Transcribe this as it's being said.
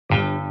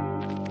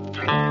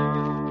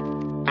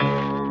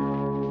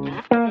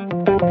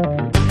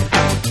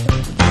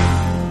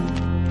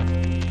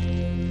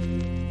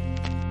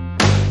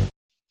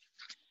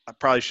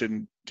probably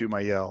shouldn't do my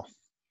yell,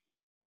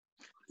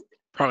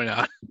 Probably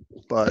not.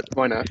 but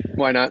Why not?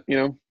 Why not? You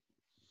know.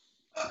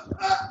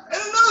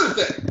 and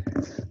another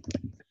thing,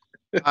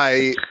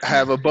 I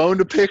have a bone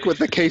to pick with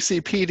the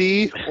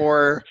KCPD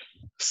or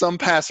some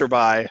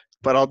passerby,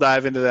 but I'll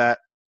dive into that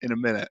in a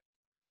minute.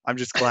 I'm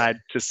just glad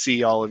to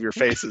see all of your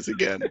faces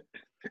again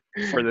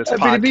for this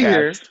Happy to be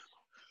here.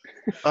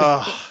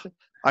 podcast.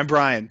 I'm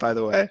Brian, by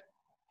the way.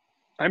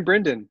 I'm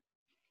Brendan.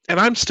 And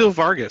I'm still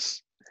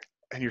Vargas.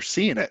 And you're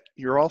seeing it.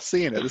 You're all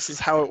seeing it. This is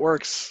how it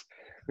works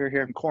We're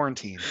here. in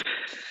quarantine.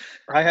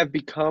 I have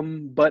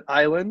become Butt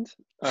Island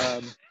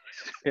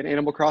in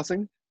Animal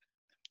Crossing.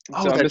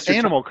 Oh, So I'm that's Mr.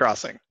 Animal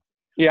Crossing.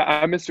 Yeah,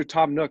 I'm Mr.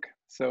 Tom Nook.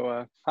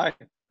 So hi.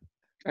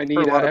 I need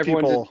For a lot of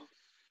everyone people.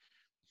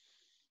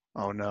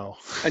 Oh no.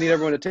 I need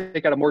everyone to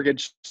take out a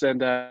mortgage and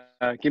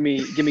give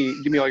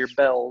me all your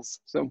bells.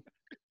 So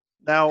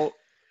Now,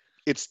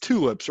 it's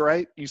tulips,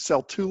 right? You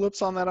sell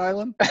tulips on that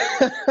island?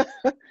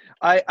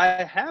 I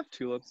have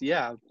tulips,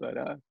 yeah,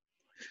 but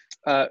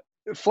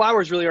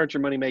flowers really aren't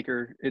your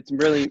moneymaker. It's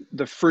really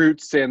the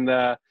fruits and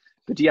the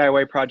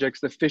DIY projects,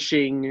 the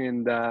fishing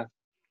and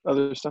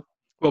other stuff.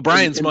 Well,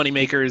 Brian's And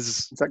moneymaker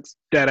is sex.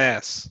 dead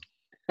ass.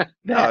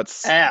 No,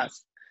 it's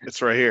Ass.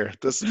 it's right here.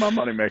 This is my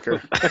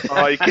moneymaker.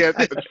 Oh, you can't.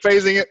 It's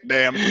phasing it.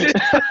 Damn.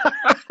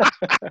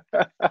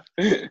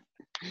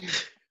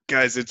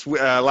 Guys, it's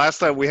last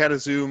time we had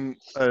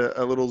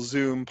a little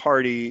Zoom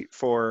party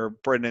for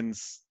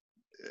Brendan's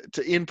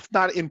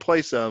not in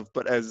place of,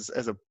 but as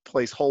a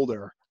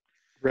placeholder.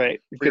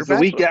 Right, For your because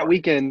that bachelor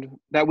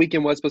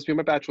weekend was supposed to be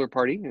my bachelor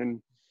party, and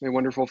my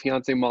wonderful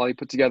fiance Molly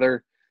put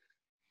together.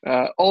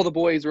 All the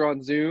boys were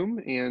on Zoom,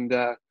 and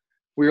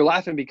we were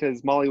laughing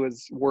because Molly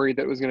was worried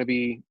that it was going to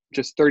be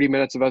just 30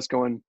 minutes of us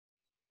going,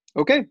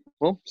 "Okay,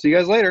 well, see you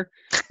guys later."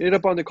 Ended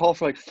up on the call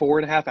for like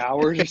 4.5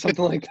 hours or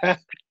something like that.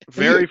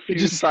 Very few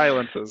Just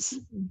silences.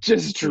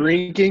 just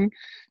drinking.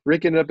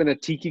 Rick ended up in a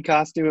tiki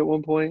costume at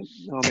one point.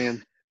 Oh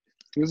man,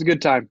 it was a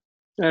good time.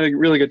 I had a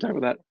really good time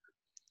with that.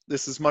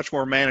 This is much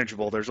more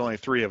manageable. There's only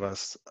 3 of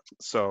us,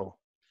 so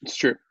It's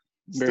true.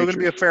 still going to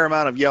be a fair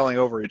amount of yelling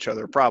over each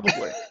other,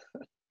 probably.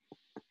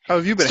 How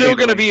have you been? Still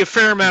going to handling- be a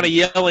fair amount of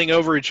yelling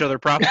over each other,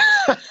 probably.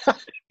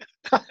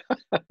 How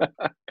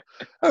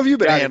have you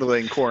been Got it.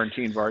 handling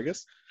quarantine,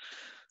 Vargas?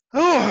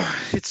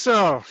 Oh, it's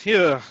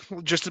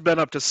just been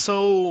up to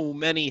so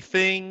many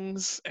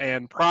things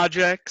and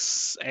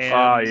projects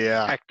and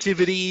Yeah.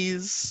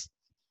 activities.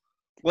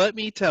 Let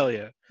me tell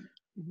you.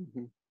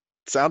 Mhm.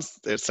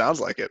 It sounds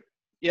like it.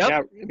 Yep.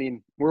 Yeah, I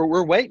mean,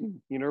 we're waiting.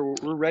 You know,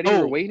 we're ready. Oh.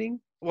 We're waiting.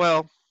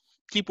 Well,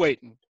 keep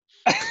waiting.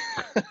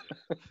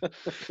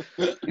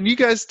 Can you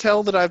guys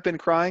tell that I've been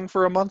crying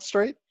for a month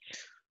straight?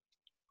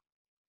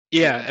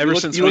 Yeah, You ever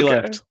look- since you we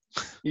look- left.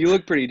 You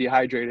look pretty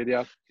dehydrated.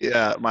 Yeah.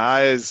 Yeah, my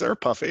eyes are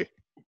puffy.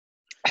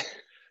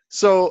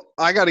 So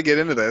I got to get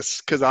into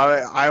this because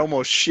I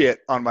almost shit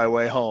on my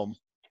way home.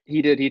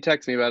 He did. He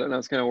texted me about it, and I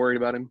was kind of worried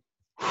about him.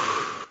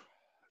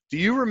 Do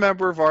you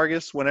remember,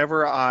 Vargas,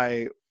 whenever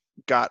I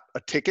got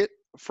a ticket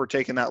for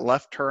taking that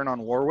left turn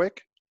on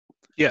Warwick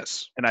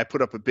Yes. and I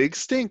put up a big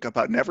stink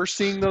about never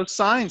seeing those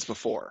signs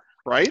before,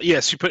 right?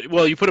 Yes, you put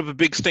up a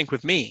big stink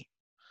with me.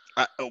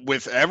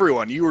 With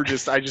everyone.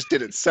 I just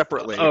did it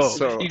separately. Oh,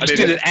 so you I just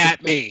did it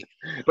at me.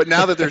 But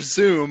now that there's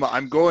Zoom,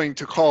 I'm going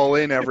to call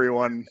in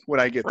everyone when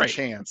I get Right. the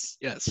chance.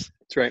 Yes.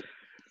 That's right.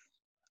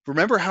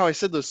 Remember how I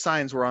said those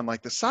signs were on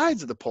like the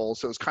sides of the pole,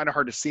 so it was kind of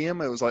hard to see them.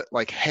 It was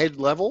like head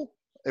level.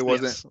 It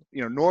wasn't,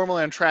 Yes.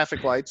 Normally on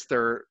traffic lights,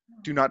 they're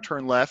do not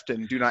turn left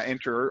and do not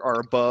enter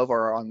are above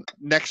or on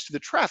next to the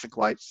traffic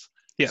lights,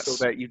 Yes.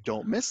 so that you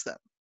don't miss them.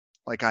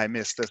 Like I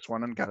missed this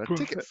one and got a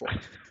ticket for it.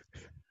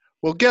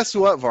 Well, guess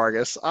what,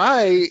 Vargas?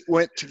 I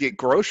went to get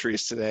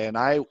groceries today, and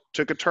I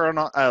took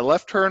a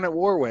left turn at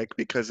Warwick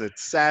because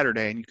it's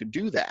Saturday and you can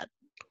do that.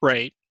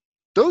 Right.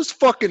 Those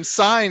fucking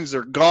signs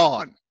are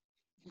gone.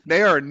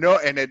 They are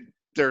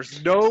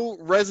there's no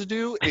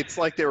residue. It's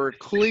like they were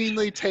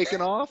cleanly taken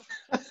off.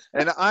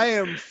 And I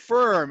am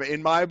firm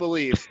in my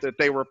belief that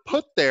they were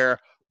put there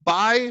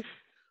by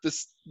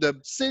the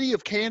city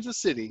of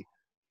Kansas City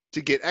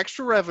to get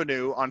extra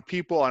revenue on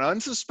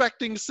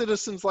unsuspecting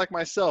citizens like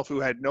myself who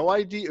had no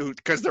idea,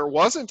 because there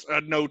wasn't a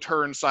no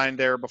turn sign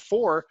there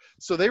before.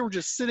 So they were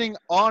just sitting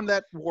on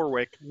that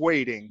Warwick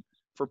waiting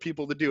for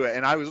people to do it.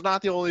 And I was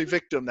not the only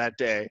victim that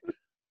day,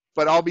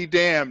 but I'll be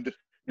damned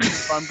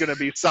if I'm going to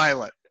be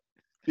silent,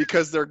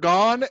 because they're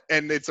gone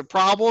and it's a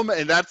problem.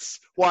 And that's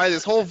why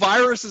this whole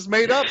virus is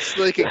made up,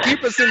 so they can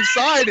keep us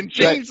inside and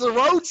change the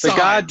road signs.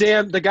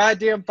 The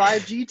goddamn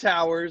 5G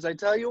towers. I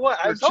tell you what,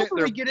 I was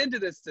hoping we get into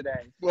this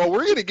today. Well,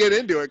 we're going to get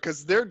into it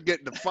because they're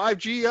getting the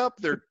 5G up.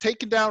 They're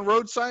taking down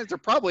road signs. They're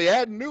probably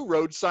adding new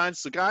road signs.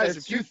 So, guys,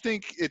 if you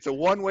think it's a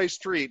one-way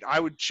street, I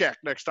would check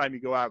next time you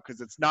go out, because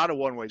it's not a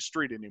one-way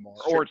street anymore,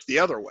 or it's the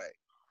other way.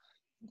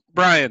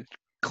 Brian,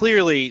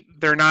 clearly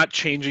they're not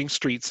changing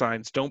street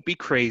signs. Don't be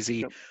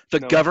crazy. The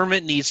No.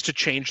 government needs to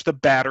change the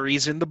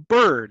batteries in the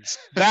birds.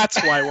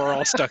 That's why we're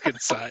all stuck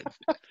inside.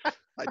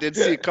 I did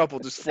see a couple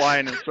just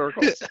flying in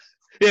circles.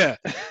 Yeah.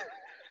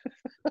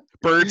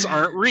 Birds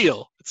aren't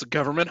real. It's a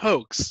government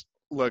hoax.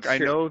 Look, I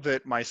Sure. know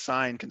that my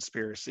sign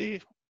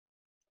conspiracy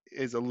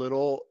is a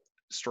little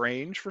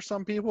strange for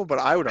some people, but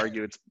I would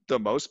argue it's the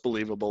most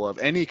believable of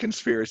any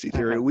conspiracy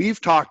theory Uh-huh.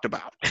 we've talked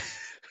about.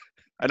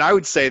 And I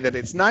would say that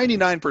it's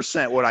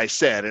 99% what I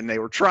said, and they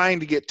were trying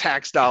to get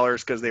tax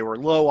dollars because they were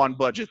low on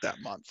budget that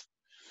month.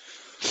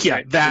 Yeah,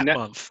 Right. that And that-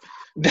 month.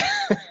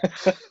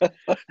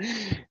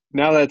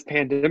 Now that it's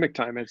pandemic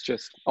time, it's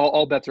just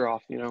all bets are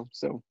off, you know.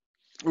 So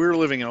We were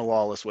living in a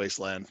lawless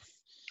wasteland.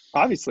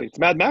 obviously, it's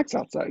Mad Max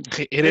outside. It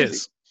Crazy.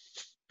 is.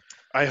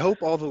 I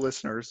hope all the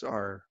listeners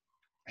are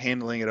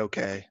handling it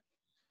okay.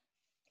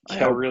 I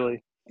Yeah, hope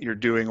really. you're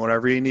doing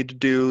whatever you need to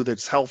do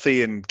that's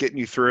healthy and getting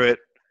you through it.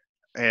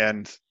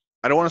 And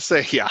I don't want to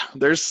say,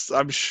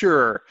 I'm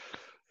sure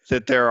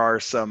that there are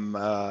some,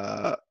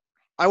 I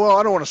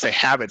don't want to say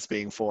habits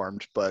being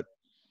formed, but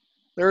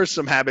there are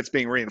some habits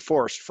being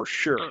reinforced for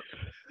sure.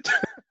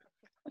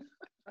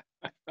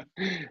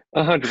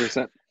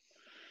 100%.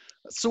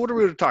 So what are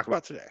we going to talk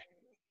about today?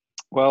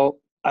 Well,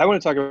 I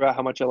want to talk about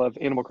how much I love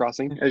Animal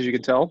Crossing, as you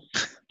can tell.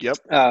 Yep.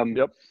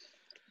 Yep.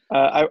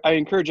 I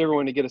encourage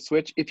everyone to get a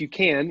Switch if you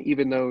can,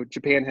 even though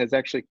Japan has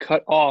actually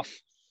cut off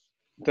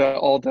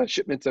all the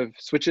shipments of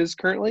Switches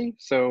currently.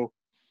 So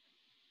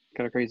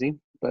kind of crazy.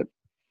 But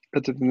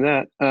other than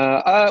that,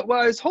 well,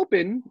 I was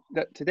hoping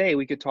that today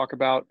we could talk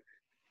about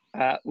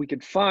we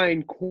could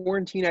find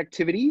quarantine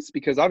activities,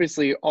 because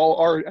obviously all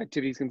our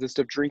activities consist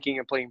of drinking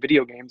and playing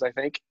video games, I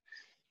think.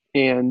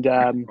 And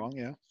Wrong,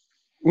 yeah.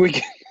 we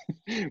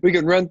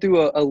can run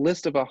through a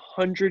list of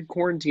 100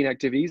 quarantine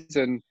activities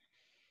and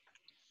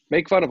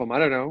make fun of them. I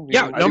don't know.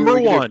 Yeah, do what number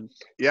we can do. one.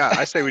 Yeah,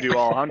 I say we do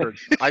all 100.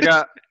 I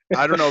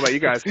don't know about you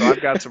guys, but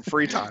I've got some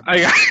free time. I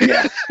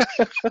got,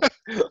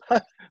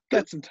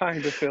 Got some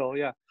time to fill.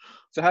 Yeah.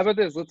 So how about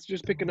this? Let's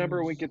just pick a number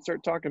and we can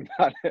start talking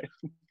about it.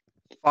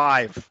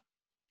 5.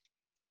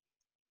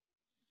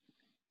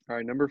 All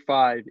right. Number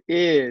 5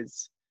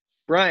 is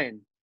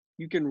Brian.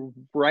 You can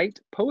write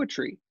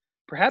poetry.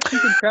 Perhaps you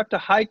can craft a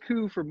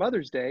haiku for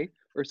Mother's Day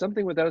or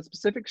something without a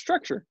specific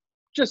structure.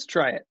 Just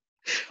try it.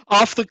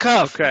 off the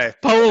cuff. Okay.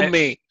 Poem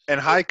me.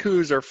 And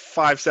haikus are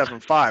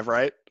 575,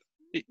 right?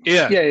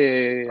 Yeah.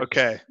 Yeah.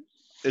 Okay.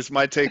 This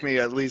might take me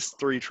at least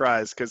 3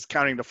 tries because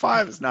counting to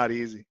 5 is not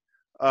easy.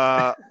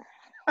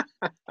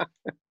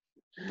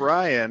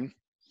 Brian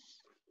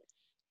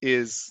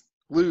is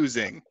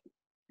losing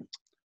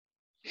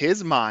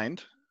his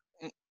mind.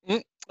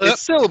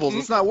 It's syllables.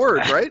 It's not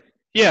words, right?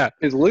 Yeah.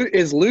 Is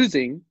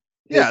losing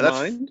Yeah, his that's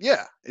mind.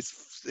 yeah.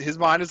 It's his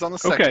mind is on the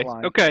second Okay.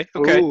 line. Okay.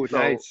 Oh,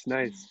 So-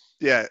 nice.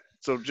 Yeah.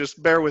 So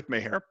just bear with me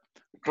here,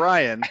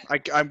 Brian.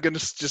 I'm gonna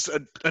just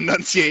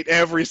enunciate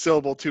every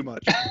syllable too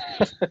much.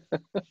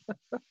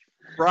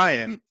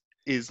 Brian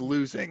is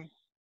losing.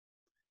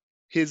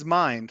 His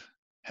mind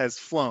has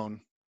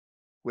flown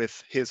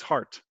with his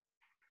heart.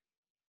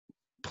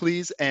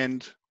 Please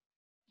end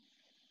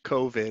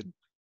COVID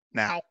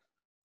now.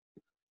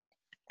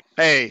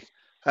 Hey,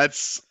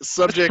 that's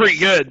subject Pretty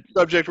good.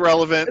 subject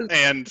relevant,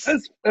 and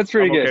That's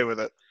pretty I'm good. okay with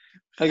it.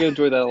 I can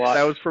enjoy that a lot.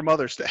 That was for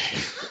Mother's Day.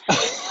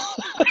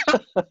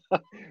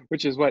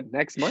 Which is what,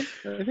 next month,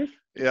 I think?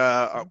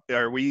 Yeah,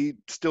 are we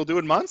still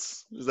doing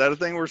months? Is that a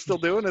thing we're still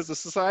doing as a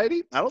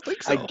society? I don't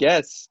think so. I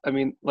guess. I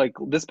mean, like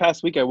this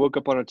past week, I woke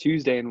up on a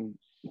Tuesday and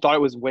thought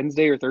it was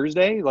Wednesday or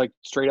Thursday, like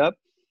straight up.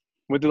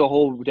 Went through the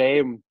whole day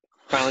and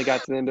finally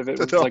got to the end of it.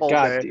 The It's like, whole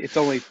God, day. it's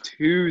only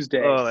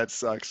Tuesday. Oh, that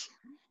sucks.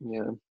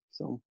 Yeah.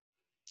 So.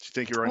 Did you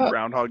think you were on Oh.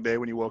 Groundhog Day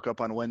when you woke up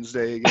on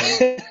Wednesday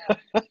again?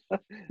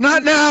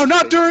 Not now,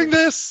 not during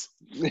this.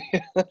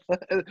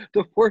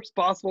 The worst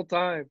possible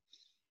time.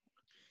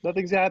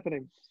 Nothing's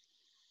happening.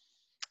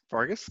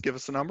 Vargas, give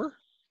us a number.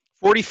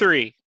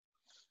 43.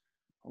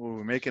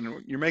 Oh,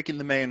 you're making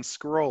the man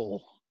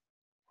scroll.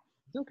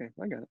 Okay,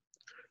 I got it.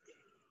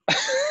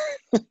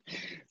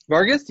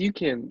 Vargas, you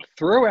can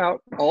throw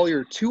out all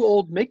your too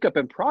old makeup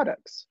and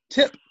products.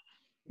 Tip: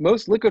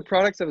 most liquid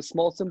products have a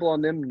small symbol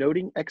on them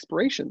noting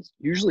expirations,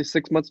 usually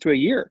 6 months to a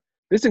year.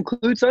 This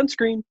includes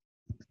sunscreen.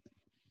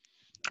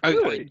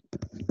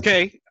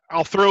 Okay.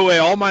 I'll throw away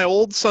all my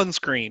old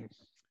sunscreen.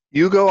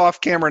 You go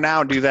off camera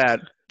now and do that.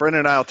 Brendan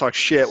and I will talk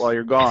shit while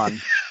you're gone.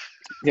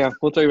 Yeah,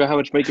 we'll tell you about how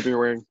much makeup you're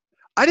wearing.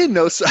 I didn't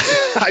know.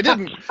 I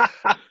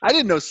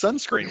didn't know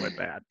sunscreen went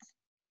bad.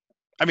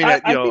 I mean,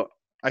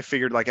 I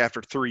figured like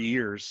after 3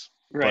 years.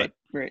 Right.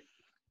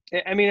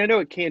 I mean, I know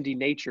it can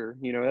denature.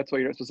 You know, that's why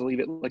you're not supposed to leave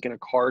it like in a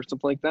car or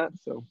something like that.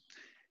 So.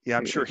 Yeah,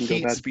 I'm It sure can go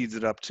heat bad. speeds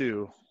it up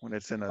too when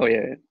it's in a Oh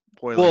yeah.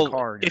 boiling Well,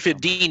 car. if it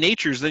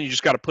denatures, then you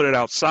just got to put it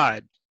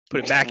outside.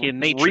 Put it back in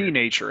nature.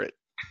 renature it.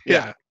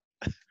 Yeah.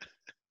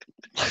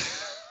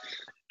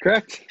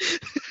 Correct.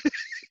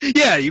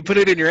 Yeah, you put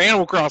it in your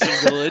Animal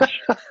Crossing village.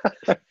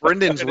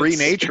 Brendan's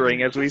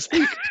renaturing as we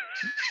speak.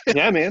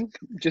 Yeah, man.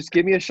 Just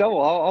give me a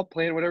shovel. I'll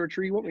plant whatever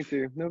tree you want me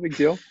to. No big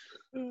deal.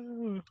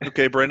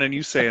 Okay, Brendan,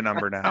 you say a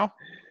number now.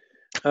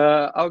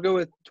 I'll go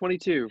with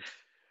 22.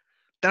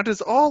 Now,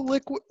 does all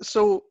liquid,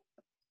 so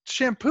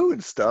shampoo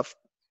and stuff,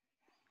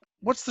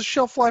 what's the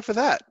shelf life of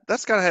that?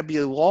 That's got to be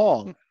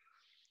long.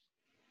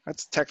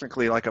 That's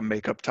technically like a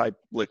makeup type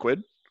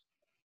liquid.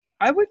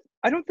 I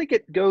don't think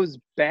it goes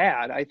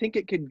bad. I think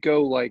it could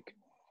go like,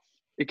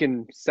 it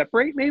can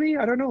separate maybe.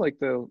 I don't know, like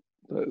the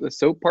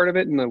soap part of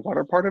it and the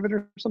water part of it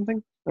or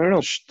something. I don't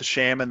know. The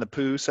sham and the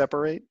poo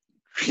separate.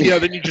 Yeah,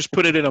 then you just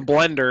put it in a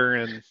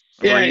blender and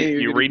Yeah,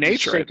 you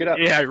renature shake it up.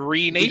 yeah, If you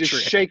renature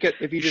just it. shake it.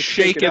 If you just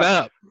Shake it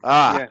up.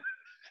 Ah, Yeah.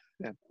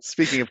 Yeah.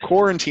 Speaking of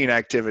quarantine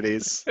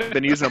activities,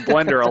 been using a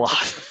blender a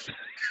lot.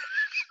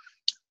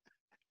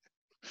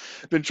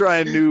 Been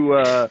trying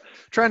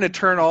to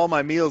turn all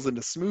my meals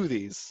into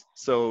smoothies.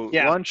 So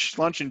Yeah.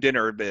 lunch and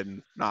dinner have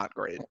been not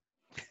great.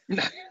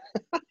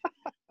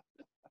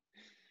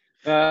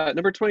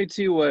 Number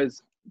 22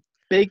 was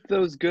bake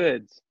those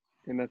goods,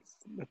 and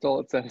that's all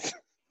it says.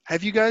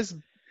 Have you guys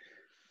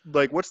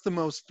what's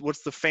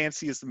the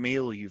fanciest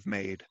meal you've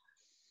made,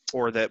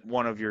 or that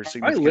one of your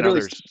significant literally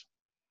others?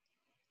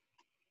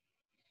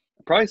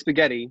 Probably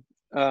spaghetti,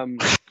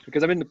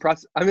 because I'm in the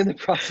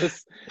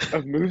process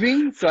of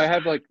moving, so I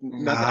have like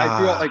nothing. I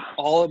threw out like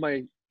all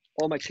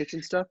my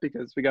kitchen stuff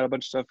because we got a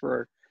bunch of stuff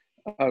for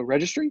our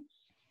registry.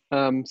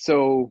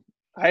 So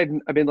I've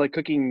been like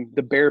cooking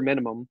the bare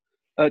minimum.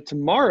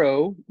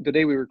 Tomorrow, the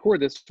day we record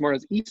this,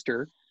 tomorrow's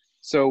Easter,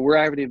 so we're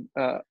having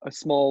a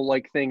small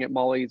like thing at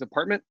Molly's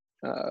apartment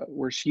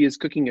where she is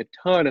cooking a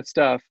ton of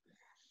stuff.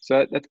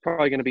 So that's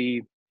probably going to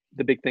be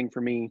the big thing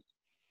for me.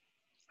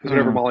 Is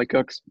whatever Molly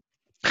cooks.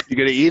 You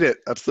got to eat it.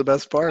 That's the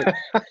best part.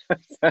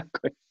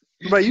 Exactly.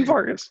 What about you,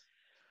 Vargas?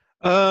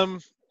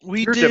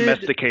 We You're a did.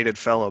 domesticated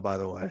fellow, by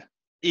the way.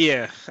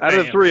 Yeah. Out I of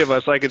the am. three of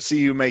us, I could see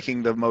you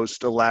making the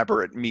most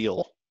elaborate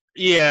meal.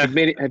 Yeah.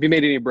 Have you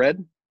made any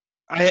bread?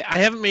 I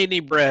haven't made any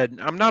bread.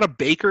 I'm not a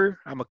baker.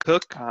 I'm a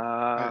cook.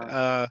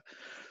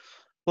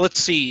 Let's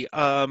see.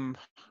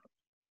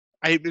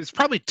 It's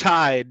probably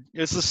tied.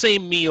 It's the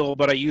same meal,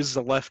 but I use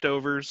the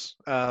leftovers.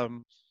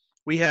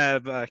 We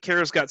have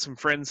Kara's got some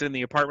friends in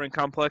the apartment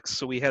complex,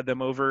 so we had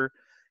them over,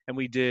 and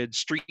we did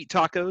street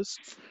tacos.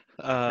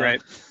 Right.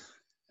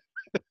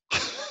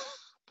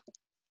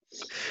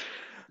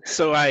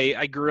 So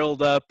I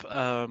grilled up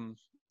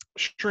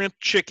shrimp,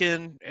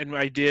 chicken, and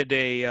I did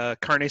a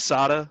carne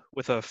asada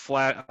with a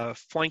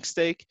flank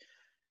steak.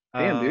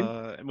 Damn,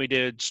 dude. And we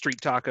did street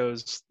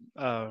tacos,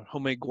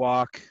 homemade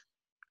guac,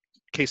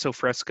 queso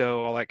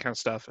fresco, all that kind of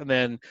stuff. And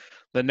then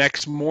the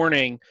next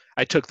morning,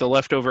 I took the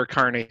leftover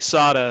carne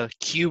asada,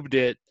 cubed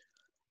it,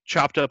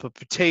 chopped up a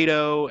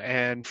potato,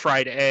 and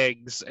fried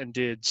eggs, and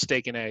did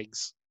steak and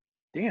eggs.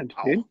 Damn,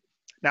 dude.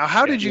 Now,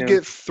 how did you Yeah.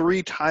 get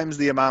 3 times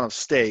the amount of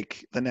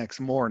steak the next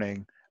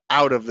morning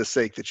out of the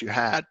steak that you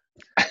had?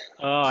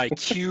 Oh, I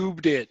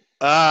cubed it.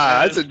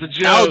 That's a the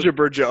joke.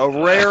 algebra joke,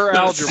 a rare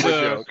algebra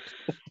So- joke.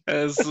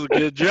 That's a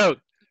good joke.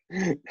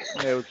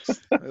 It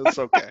was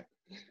okay.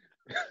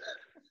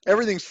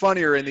 Everything's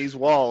funnier in these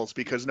walls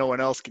because no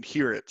one else can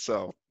hear it.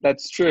 So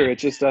That's true.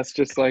 It's just us,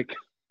 just like,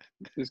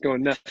 just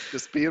going nuts.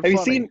 just being Have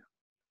funny.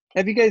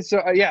 have you guys,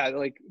 so yeah,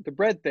 like the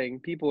bread thing,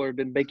 people have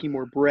been baking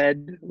more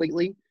bread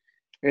lately.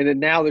 And then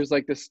now there's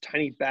like this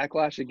tiny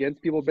backlash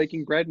against people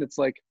baking bread. And it's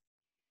like,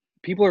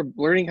 people are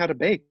learning how to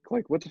bake.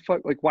 Like, what the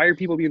fuck? Like, why are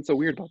people being so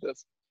weird about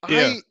this?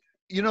 Yeah.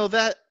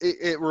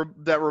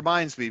 That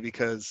reminds me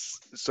because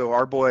so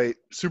our boy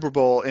Super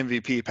Bowl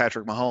MVP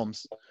Patrick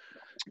Mahomes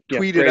Yeah,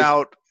 tweeted praise-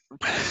 out,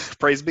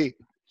 praise be,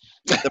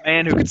 the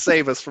man who could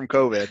save us from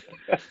COVID.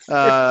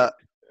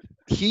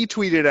 He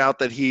tweeted out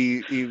that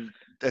he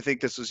I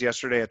think this was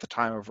yesterday at the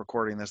time of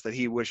recording this, that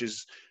he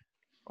wishes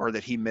or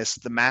that he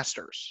missed the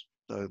Masters,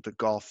 the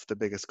golf, the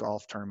biggest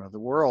golf tournament of the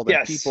world. And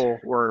Yes. people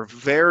were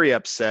very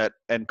upset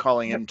and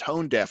calling him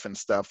tone deaf and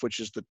stuff, which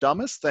is the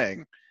dumbest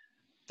thing.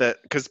 That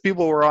because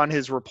people were on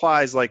his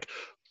replies like,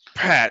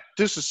 Pat,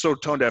 this is so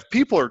tone deaf.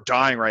 People are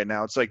dying right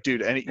now. It's like,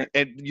 dude,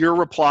 and your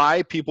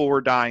reply, people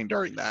were dying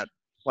during that.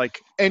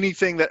 Like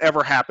anything that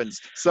ever happens,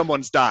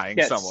 someone's dying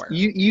Yes, somewhere.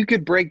 you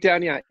could break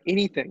down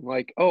anything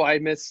like, oh, I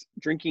miss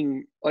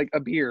drinking like a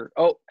beer.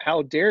 Oh,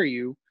 how dare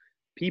you?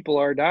 People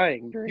are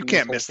dying during. You this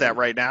can't whole miss that thing.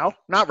 right now.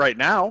 Not right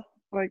now.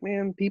 Like,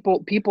 man,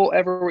 people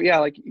everywhere. Yeah,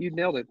 like you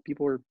nailed it.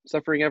 People are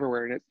suffering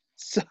everywhere, and it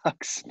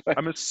sucks. But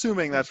I'm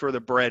assuming that's where the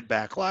bread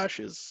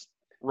backlash is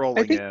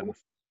rolling think- in.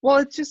 well,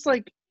 it's just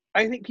like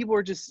I think people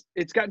are just.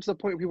 It's gotten to the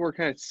point where people are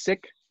kind of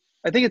sick.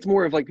 I think it's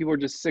more of like people are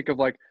just sick of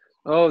like,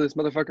 oh, this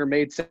motherfucker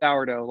made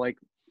sourdough. Like,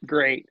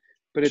 great,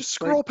 but Just it's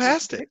scroll like,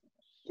 past it.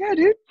 Yeah,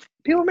 dude.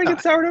 People are making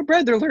God. sourdough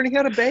bread. They're learning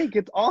how to bake.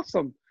 It's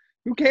awesome.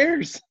 Who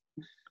cares?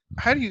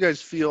 How do you guys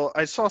feel?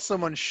 I saw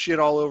someone shit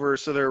all over.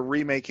 So they're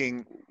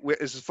remaking.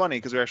 This is funny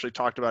because we actually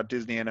talked about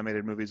Disney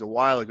animated movies a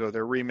while ago.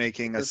 They're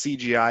remaking a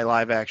CGI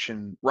live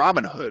action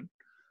Robin Hood.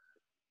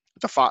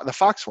 The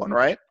Fox one,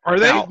 right? Are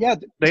they? Now, Yeah,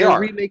 they they're are.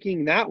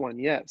 remaking that one.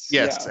 Yes.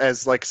 Yes, Yeah.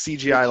 as like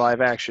CGI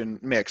live action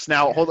mix.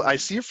 Now, hold on. I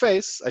see your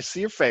face. I see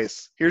your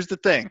face. Here's the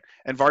thing.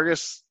 And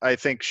Vargas, I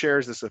think,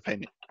 shares this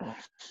opinion.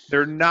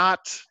 They're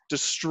not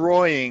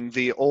destroying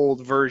the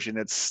old version.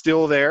 It's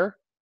still there.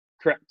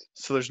 Correct.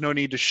 So there's no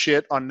need to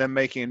shit on them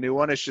making a new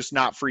one. It's just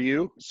not for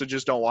you. So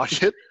just don't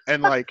watch it.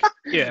 And like,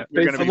 Yeah.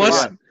 you're going to be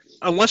Unless- fine.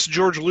 unless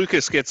George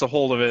Lucas gets a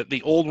hold of it,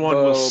 the old one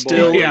Oh, will boy.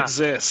 still Yeah.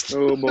 exist.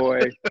 Oh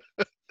boy.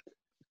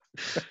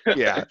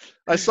 Yeah,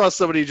 I saw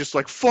somebody just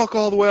like fuck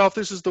all the way off.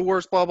 This is the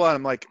worst. Blah blah. And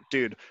I'm like,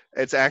 dude,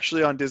 it's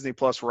actually on Disney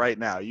Plus right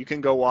now. You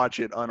can go watch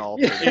it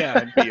unaltered Yeah.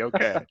 and be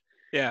okay.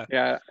 Yeah.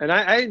 Yeah, and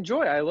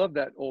I love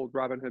that old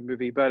Robin Hood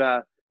movie, but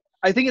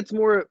I think it's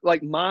more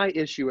like my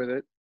issue with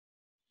it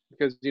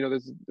because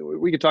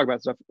we could talk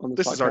about stuff on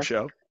this. This is our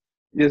show.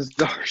 This is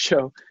our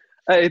show.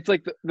 It's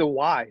like the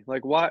why,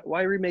 like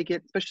why remake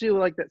it, especially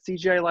like that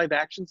CGI live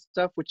action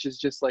stuff, which is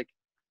just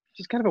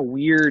kind of a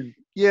weird.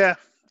 Yeah,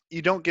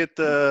 you don't get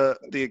the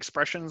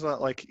expressions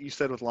like you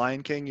said with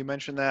Lion King. You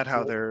mentioned that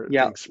how they're the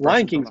Lion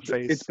expressions King. on the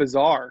face. It's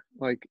bizarre.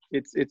 Like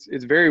it's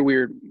very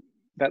weird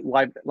that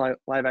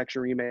live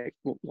action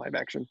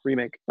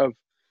remake of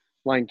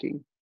Lion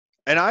King.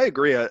 And I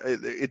agree.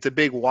 It's a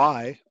big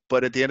why,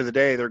 but at the end of the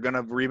day, they're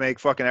gonna remake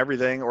fucking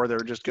everything, or they're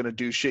just gonna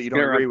do shit you don't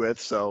You're agree with.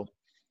 So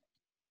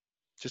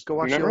just go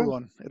watch You're the not old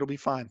wrong. one. It'll be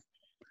fine.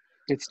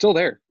 It's still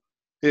there.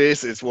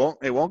 It won't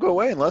go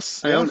away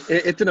unless I own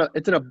it's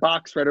in a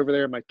box right over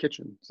there in my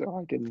kitchen,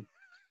 so I can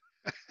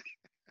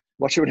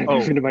watch it when I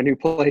move into my new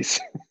place.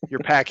 you're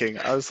packing.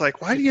 I was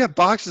like, why do you have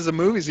boxes of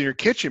movies in your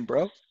kitchen,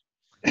 bro?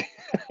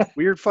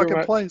 Weird fucking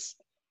my- place.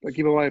 I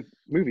keep all my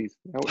movies.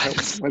 Why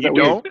is that You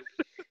weird? don't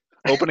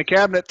open a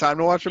cabinet. Time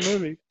to watch a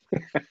movie.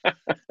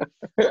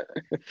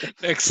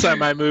 Next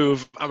time I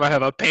move, I'm gonna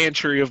have a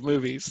pantry of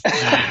movies.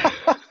 Speaking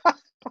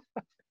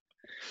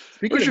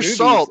Where's of your movies,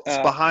 salt? It's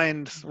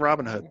behind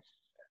Robin Hood.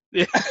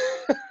 Yeah.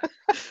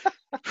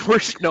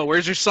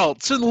 Where's your salt?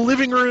 It's in the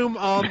living room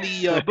on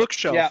the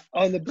bookshelf. yeah,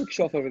 on the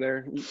bookshelf over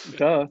there.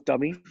 Duh,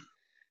 dummy.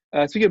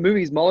 Speaking of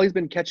movies, Molly's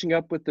been catching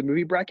up with the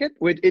movie bracket.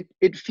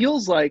 It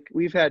feels like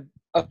we've had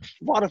a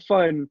lot of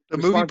fun. The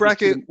movie responses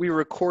bracket to we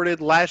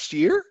recorded last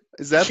year?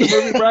 Is that the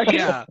movie bracket?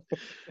 Yeah.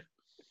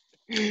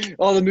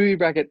 all the movie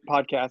bracket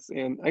podcasts,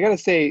 and I gotta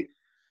say,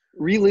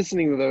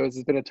 re-listening to those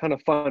has been a ton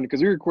of fun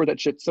because we recorded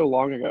that shit so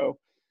long ago,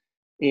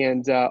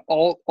 and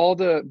all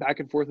the back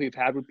and forth we've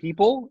had with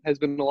people has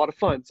been a lot of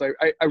fun. So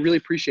I really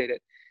appreciate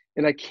it,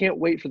 and I can't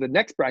wait for the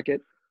next bracket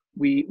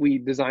we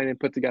design and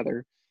put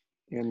together.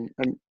 And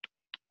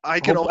I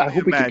can only I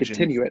hope we can imagine.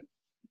 continue it.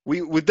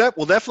 We'll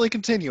definitely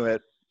continue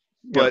it,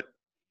 but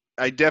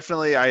I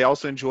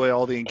also enjoy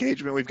all the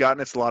engagement we've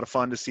gotten. It's a lot of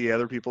fun to see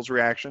other people's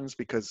reactions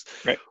because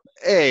Right.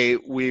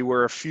 we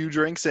were a few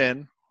drinks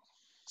in,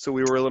 so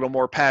we were a little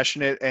more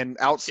passionate and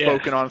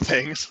outspoken on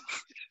things.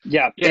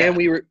 Yeah, Yeah. and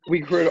we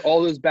recorded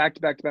all those back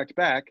to back to back to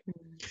back,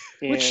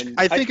 Which and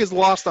I think is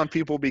lost on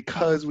people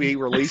because we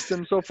released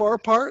them so far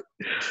apart.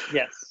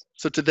 yes.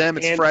 So to them,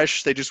 it's And-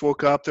 fresh. They just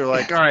woke up. They're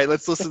like, all right,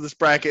 let's listen to this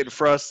bracket. And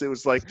for us, it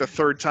was like the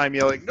third time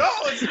yelling, no,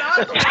 it's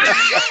not.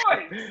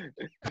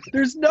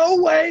 There's no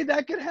way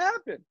that could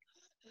happen.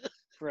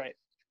 Right.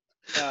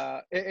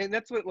 And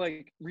that's what,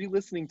 like,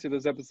 re-listening to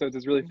those episodes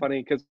is really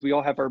funny because we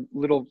all have our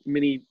little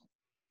mini,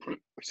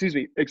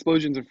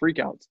 explosions and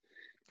freakouts.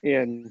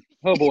 And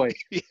oh boy.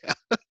 Yeah.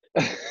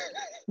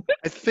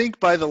 I think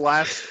by the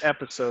last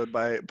episode,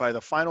 by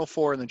the final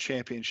four in the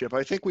championship,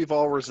 I think we've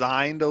all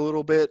resigned a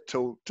little bit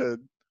to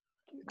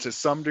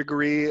some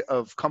degree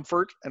of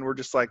comfort, and we're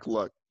just like,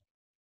 look,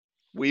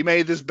 we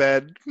made this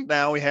bed.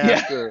 Now we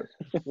have to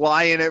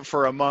lie in it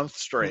for a month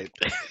straight.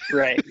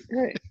 Right.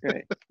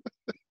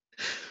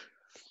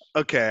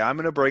 Okay, I'm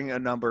gonna bring a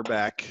number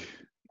back.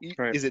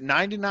 Right. Is it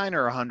 99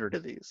 or 100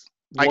 of these?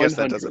 I guess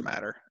that 100. doesn't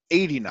matter.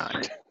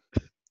 89.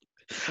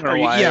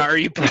 Are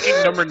you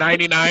picking number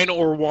 99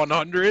 or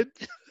 100?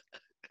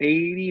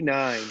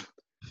 89.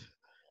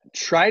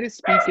 Try to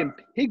speak in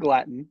Pig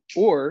Latin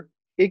or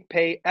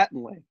Igpe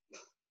Atenle.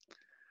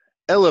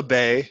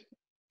 Elabe,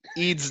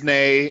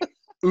 Eadsnay,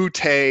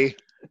 Ute,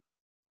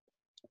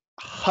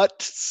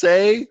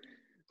 Hutse,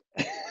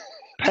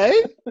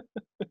 Pay?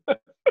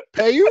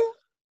 Pay you?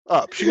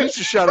 Up. She needs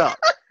to shut up.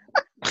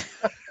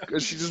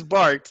 Because she just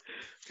barked.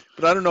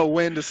 But I don't know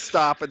when to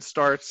stop and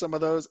start some of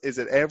those. Is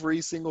it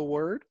every single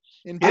word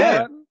in Pig Yeah.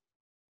 Latin?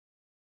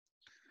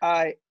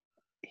 I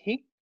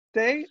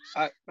don't know.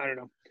 I don't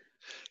know.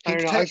 I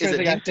was trying Is to it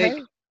think. I think.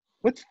 Hinkte?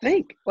 What's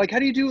think? Like, how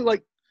do you do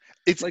like?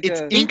 It's Like it's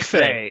a-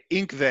 Inkve.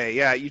 Inkve.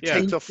 Yeah, you Yeah.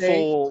 take the Inkve.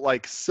 full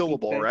like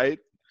syllable, Inkve. right?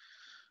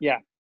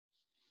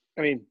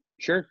 I mean,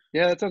 sure.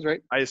 Yeah, that sounds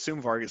right. I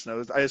assume Vargas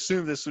knows. I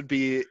assume this would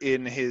be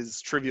in his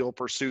Trivial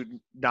Pursuit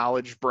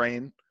knowledge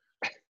brain.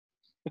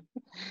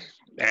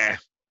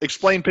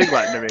 Explain Pig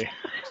Latin to me.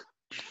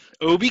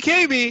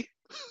 OBKB.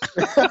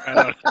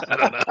 I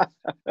don't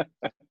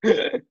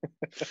know.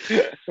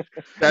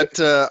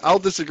 That I'll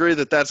disagree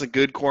that that's a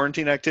good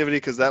quarantine activity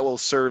because that will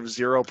serve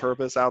zero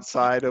purpose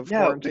outside of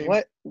Yeah. quarantine.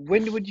 What?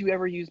 When would you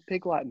ever use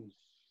Pig Latin?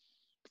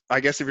 I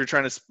guess if you're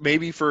trying to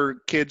maybe for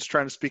kids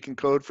trying to speak in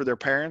code for their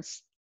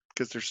parents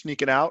because they're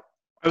sneaking out.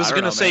 I was I don't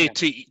gonna know, say man.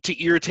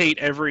 to irritate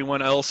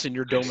everyone else in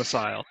your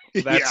domicile.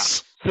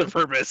 That's the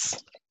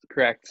purpose.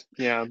 Correct.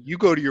 Yeah. You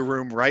go to your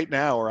room right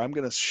now, or I'm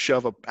gonna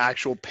shove an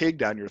actual pig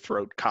down your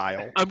throat,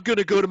 Kyle. I'm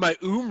gonna go to my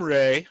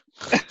umre.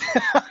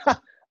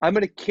 I'm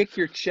gonna kick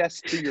your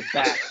chest through your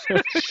back.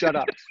 Shut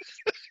up.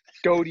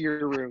 Go to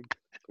your room.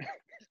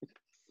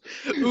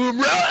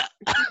 Umrah!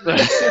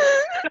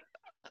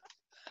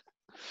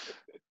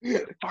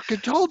 Fucking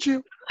told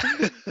you.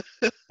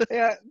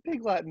 Yeah,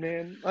 Big Latin,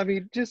 man. I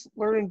mean, just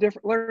learn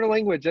a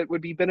language that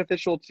would be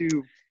beneficial to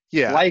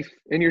Yeah, life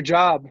and your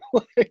job.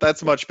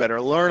 that's much better.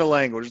 Learn a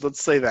language.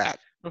 Let's say that.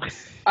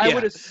 I Yeah.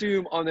 would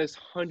assume on this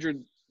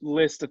 100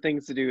 list of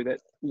things to do that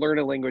learn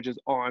a language is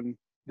on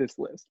this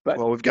list, but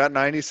Well, we've got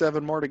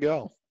 97 more to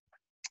go.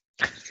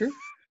 it's true.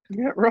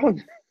 You're not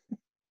wrong.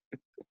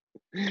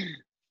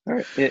 All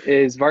right,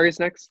 is Vargas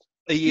next?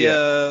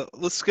 Yeah,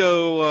 let's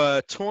go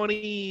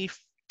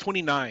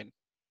 29.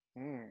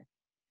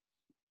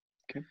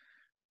 Okay.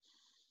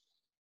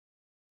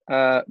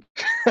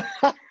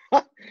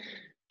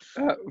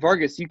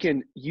 Vargas, you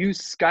can use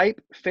Skype,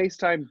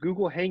 FaceTime,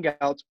 Google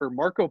Hangouts, or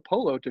Marco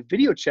Polo to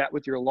video chat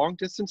with your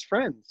long-distance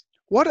friends.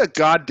 What a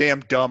goddamn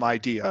dumb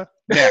idea.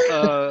 Nick.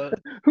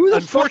 Who the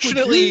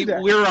Unfortunately, fuck would do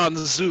that? we're on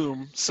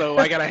Zoom, so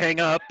I gotta hang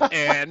up.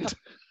 And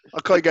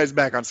I'll call you guys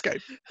back on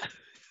Skype.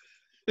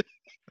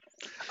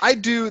 I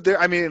do.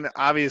 I mean,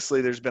 obviously,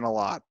 there's been a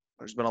lot.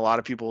 There's been a lot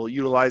of people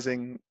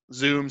utilizing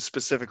Zoom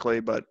specifically,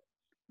 but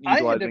I had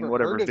utilizing never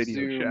whatever heard of video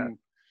Zoom. chat.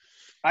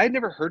 I had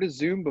never heard of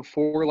Zoom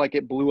before, like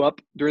it blew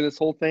up during this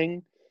whole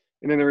thing,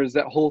 and then there was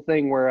that whole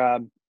thing where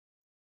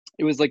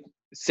it was like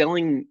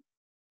selling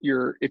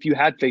if you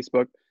had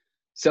Facebook,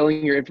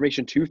 selling your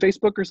information to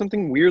Facebook or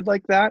something weird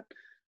like that.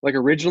 Like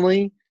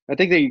originally, I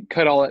think they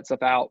cut all that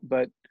stuff out,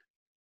 but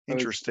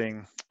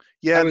Interesting. I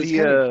Yeah, was kind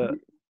of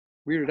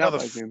weirded out by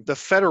Zoom. the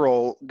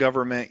federal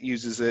government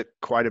uses it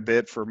quite a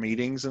bit for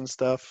meetings and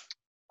stuff.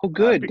 Oh,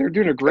 good. They're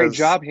doing a great because-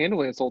 job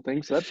handling this whole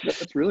thing, so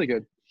that's really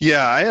good.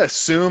 Yeah, I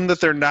assume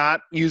that they're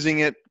not using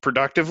it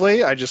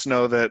productively. I just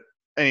know that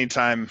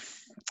anytime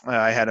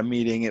I had a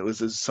meeting, it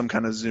was some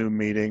kind of Zoom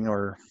meeting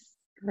or.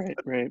 Right.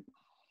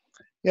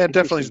 Yeah, it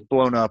definitely has Interesting.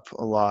 blown up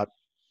a lot.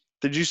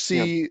 Did you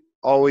see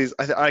always?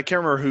 I can't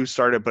remember who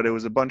started, but it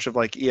was a bunch of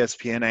like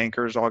ESPN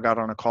anchors all got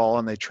on a call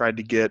and they tried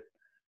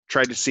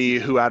to see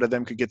who out of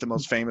them could get the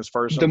most famous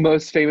person. The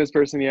most famous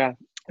person, yeah.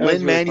 That was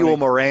really Lin-Manuel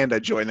funny. Miranda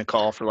joined the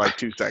call for like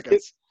 2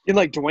 seconds. And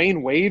like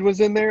Dwayne Wade was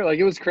in there, like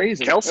it was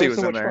crazy. Kelsey That was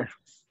so in much there. fun.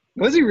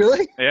 Was he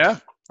really? Yeah,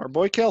 our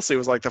boy Kelsey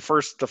was like the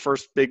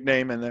first big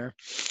name in there.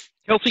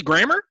 Kelsey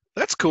Grammer?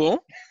 That's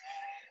cool.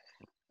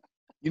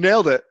 You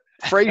nailed it,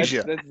 That's,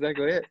 Frasier. that's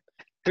exactly it.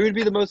 Who would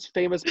be the most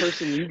famous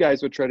person you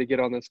guys would try to get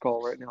on this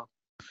call right now?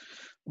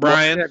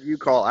 Brian. Well, have you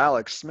call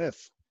Alex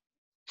Smith?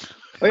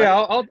 Oh yeah,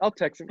 I'll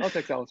text him. I'll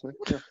text Alice.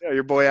 Yeah. Yeah,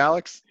 your boy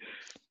Alex.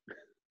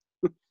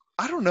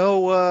 I don't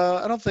know.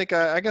 I don't think.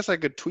 I guess I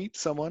could tweet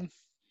someone.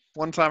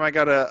 One time I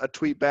got a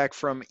tweet back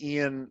from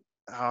Ian.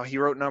 He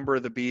wrote Number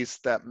of the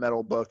Beast, that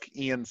metal book.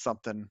 Ian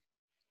something.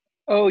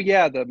 Oh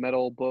yeah, the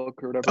metal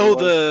book or whatever. Oh, it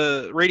was.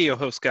 the radio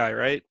host guy,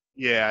 right?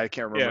 Yeah, I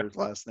can't remember his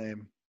last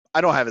name.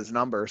 I don't have his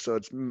number, so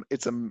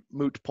it's a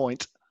moot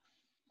point.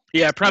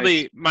 Yeah,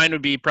 probably mine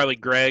would be probably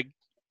Greg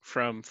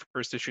from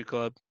First Issue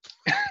Club.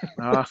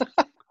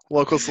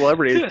 Local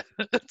celebrity.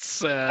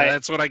 That's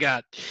what I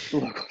got.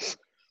 Locals.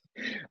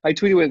 I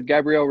tweeted with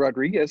Gabriel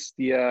Rodriguez,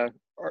 the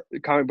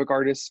comic book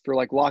artist for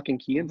like Lock and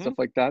Key and stuff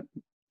like that.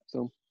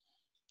 So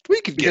We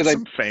could get Because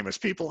some famous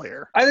people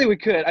here. I think we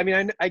could. I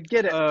mean, I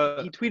get it.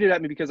 Uh, He tweeted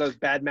at me because I was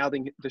bad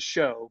mouthing the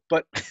show,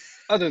 but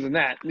other than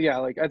that, yeah,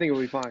 like I think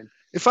it'll be fine.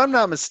 If I'm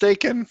not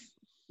mistaken,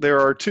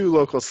 there are 2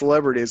 local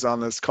celebrities on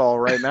this call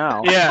right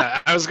now. Yeah,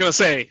 I was gonna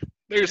say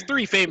there's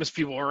 3 famous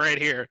people right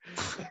here.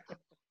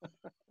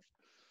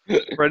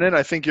 Brendan,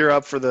 I think you're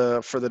up for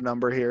the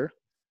number here.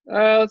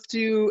 Let's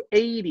do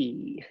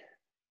 80.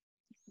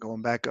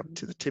 Going back up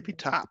to the tippy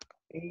top.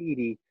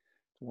 80.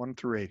 1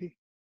 through 80.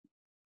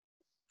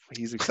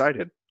 He's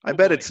excited. I Oh,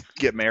 bet boy. it's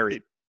get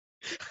married.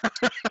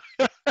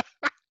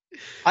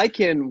 I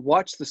can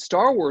watch the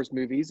Star Wars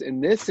movies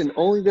in this and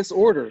only this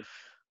order: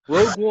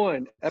 Rogue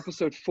One,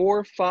 Episode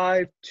 4,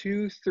 5,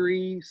 2,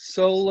 3,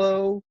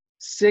 Solo,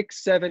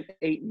 6, 7,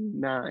 8,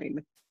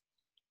 9.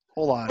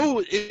 Hold on.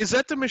 Oh, is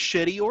that the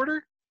machete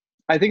order?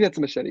 I think that's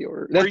a machete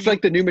order. Where That's you-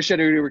 like the new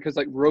machete order because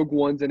like Rogue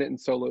One's in it and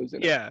Solo's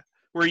in it. Yeah,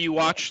 where you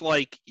watch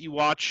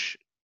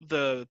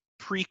the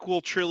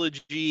prequel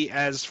trilogy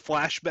as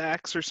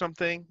flashbacks or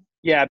something.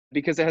 Yeah,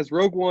 because it has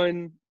Rogue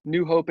One,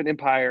 New Hope, and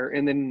Empire,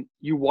 and then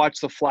you watch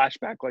the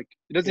flashback. Like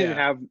it doesn't even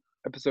Yeah. have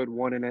Episode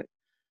 1 in it.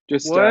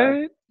 Just What?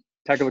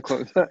 Attack of the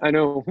Clones. I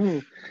know.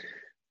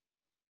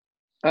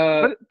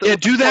 Yeah,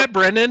 do that,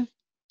 Brendan.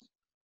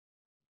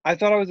 I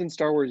thought I was in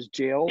Star Wars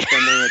jail, so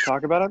I'm not going to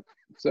talk about it.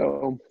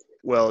 So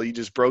Well, you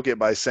just broke it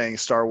by saying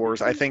Star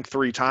Wars, I think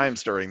 3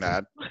 times during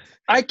that.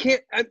 I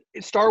can't.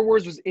 Star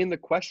Wars was in the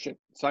question,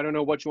 so I don't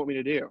know what you want me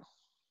to do.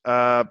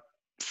 Fart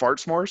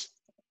s'mores?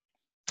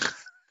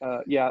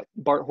 Yeah,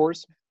 Bart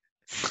Horse.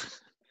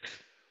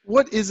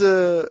 What is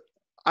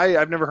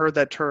I've never heard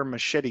that term,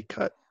 machete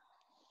cut.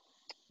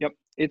 Yep,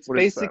 it's What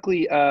is that?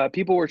 basically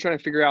people were trying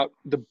to figure out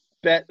the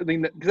best. I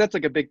mean, because that's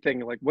like a big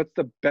thing. Like, what's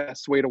the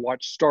best way to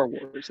watch Star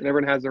Wars? And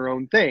everyone has their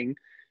own thing.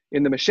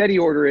 And the machete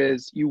order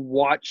is you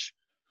watch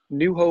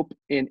New Hope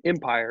and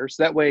Empire,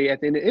 so that way at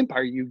the end of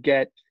Empire you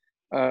get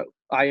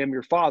I am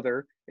your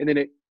father, and then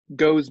it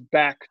goes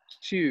back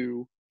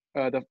to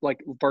the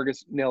like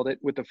Vargas nailed it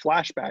with the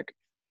flashback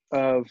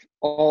of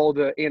all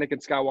the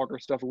Anakin Skywalker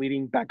stuff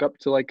leading back up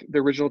to like the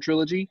original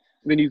trilogy.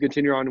 And then you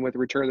continue on with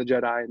Return of the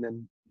Jedi, and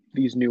then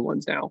these new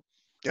ones now.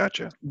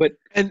 Gotcha. But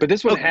And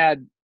this one okay,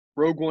 had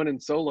Rogue One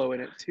and Solo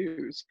in it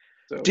too.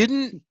 So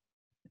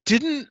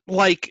didn't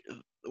like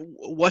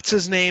what's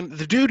his name?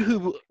 The dude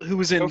who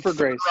was in Topher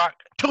Grace.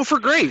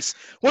 Topher Grace.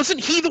 Wasn't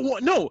he the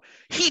one? No,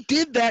 he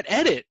did that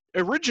edit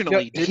No,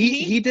 originally, didn't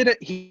he did it.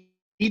 He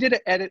did an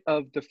edit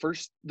of the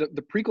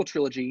prequel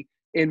trilogy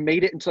and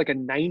made it into like a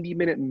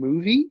 90-minute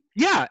movie.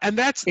 Yeah, and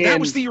that was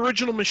And- the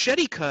original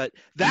Machete cut.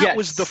 That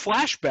was the Yes.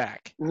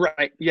 flashback.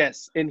 Right.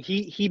 Yes. And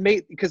he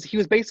made, because he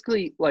was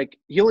basically like,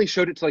 he only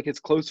showed it to like his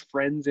close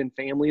friends and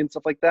family and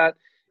stuff like that.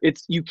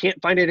 You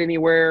can't find it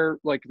anywhere.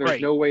 Like there's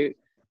Right. no way.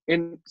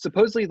 And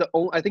supposedly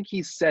I think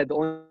he said the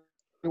only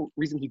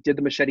reason he did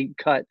the Machete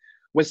cut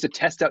was to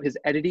test out his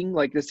editing,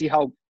 like to see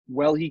how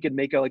well he could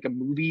make a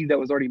movie that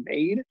was already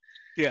made.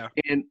 Yeah.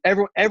 And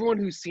everyone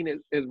who's seen it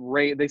is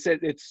raved. They said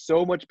it's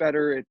so much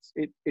better.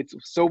 It's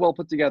so well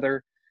put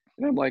together.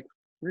 And I'm like,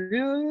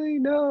 really?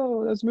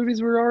 No, those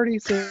movies were already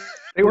so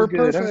They were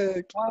good.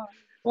 perfect.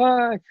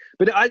 Why?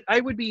 But I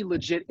would be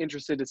legit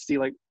interested to see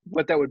like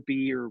what that would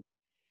be or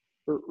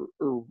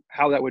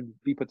how that would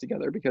be put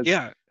together, because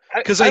Yeah.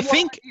 Because I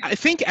want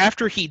think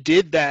after he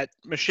did that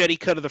Machete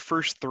cut of the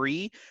first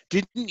three,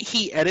 didn't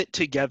he edit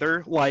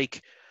together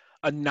like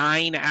a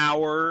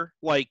 9-hour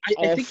like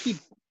I think he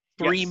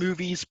three yes.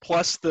 movies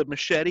plus the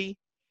Machete?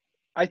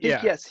 I think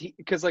Yeah. yes,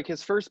 because like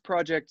his first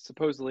project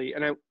supposedly,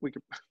 and we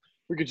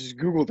could just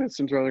Google this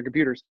since we're on their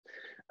computers.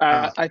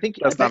 I think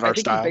that's not I our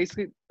think style. He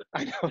basically,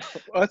 I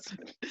know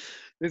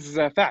this is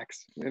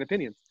facts and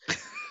opinions.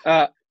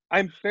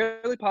 I'm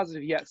fairly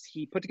positive. Yes,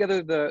 he put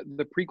together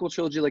the prequel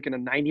trilogy like in a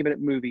 90-minute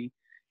movie,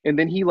 and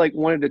then he like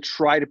wanted to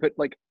try to put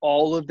like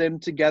all of them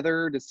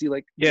together to see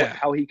like Yeah.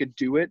 how he could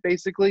do it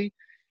basically.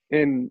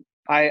 And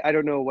I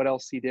don't know what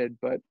else he did,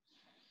 but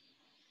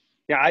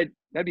yeah,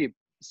 that'd be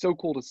so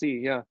cool to see.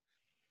 Yeah.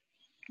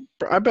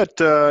 I bet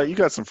you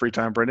got some free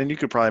time, Brendan. You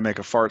could probably make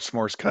a fart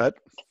s'mores cut.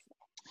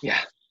 Yeah.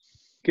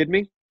 Kidding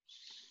me?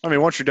 I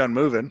mean, once you're done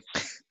moving.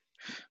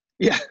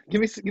 Yeah.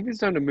 Give me some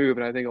time to move,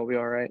 and I think I'll be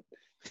all right.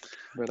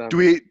 But Do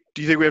you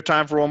think we have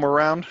time for one more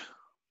round?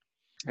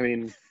 I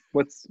mean,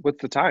 what's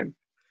the time?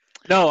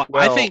 No,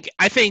 Well-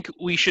 I think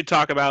we should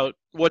talk about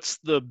what's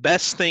the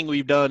best thing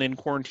we've done in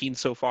quarantine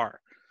so far.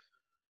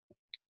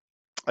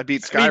 I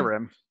beat I mean-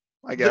 Skyrim,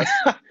 I guess.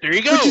 There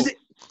you go.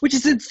 Which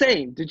is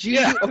insane. Did you?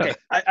 Yeah. Okay,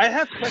 I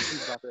have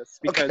questions about this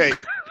because Okay.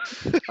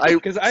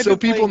 because I've So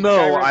been people playing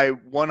know Skyrim- I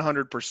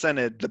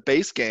 100%ed the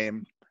base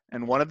game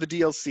and one of the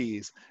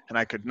DLCs, and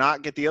I could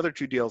not get the other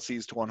two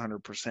DLCs to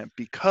 100%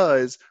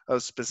 because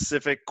of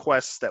specific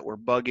quests that were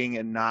bugging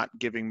and not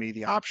giving me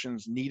the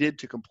options needed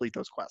to complete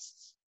those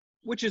quests.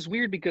 which is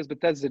weird because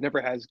Bethesda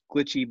never has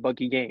glitchy,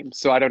 buggy games.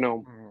 So I don't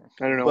know.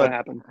 I don't know But- what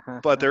happened.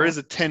 But there is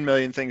a 10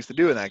 million things to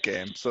do in that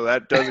game, so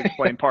that does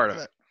explain part of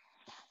it.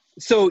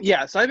 So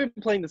yeah, so I've been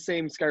playing the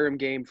same Skyrim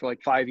game for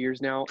like 5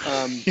 years now.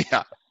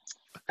 Yeah.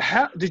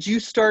 How did you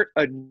start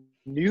a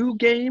new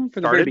game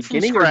from the Started very from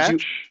beginning? Or did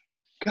scratch.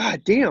 you?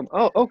 God damn.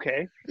 Oh,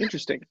 okay.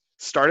 Interesting.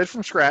 Started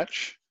from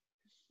scratch.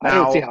 I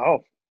don't Now- see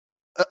how.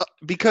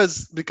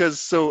 Because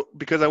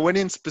I went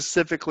in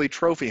specifically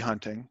trophy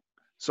hunting,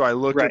 so I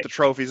looked at Right. the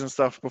trophies and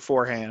stuff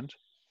beforehand.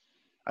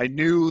 I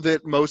knew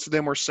that most of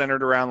them were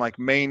centered around like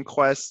main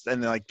quests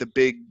and like the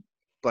big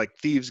like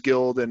Thieves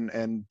Guild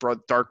and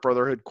Dark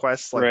Brotherhood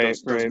quests, like Right,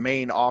 those right.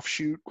 main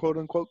offshoot quote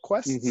unquote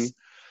quests. Mhm.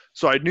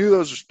 So I knew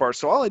those were sparse.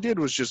 So all I did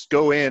was just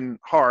go in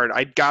hard.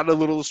 I got a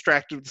little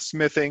distracted with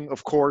smithing,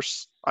 of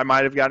course. I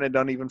might have gotten it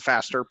done even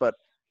faster, but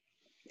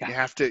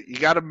Yeah. you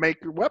got to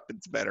make your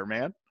weapons better,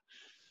 man.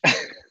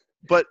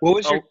 But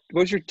What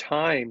was your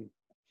time?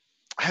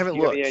 I haven't Do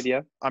you have looked. any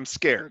idea? I'm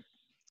scared.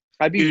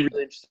 I'd be Dude.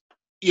 really interested.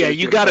 Yeah, Like,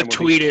 you your got to time would be-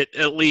 tweet it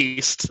at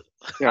least.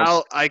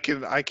 Yeah. I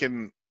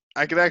can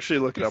actually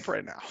look it up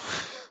right now.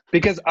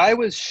 Because I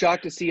was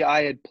shocked to see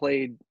I had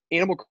played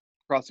Animal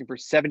Crossing for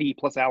 70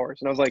 plus hours,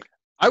 and I was like,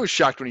 I was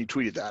shocked when you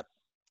tweeted that.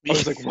 I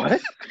was like,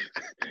 what?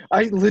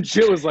 I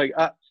legit was like,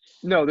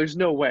 no, there's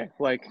no way.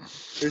 Like,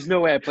 there's no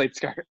way I played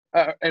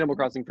Animal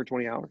Crossing for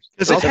 20 hours.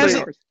 'Cause Or it 30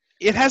 hasn't- hours.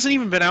 It hasn't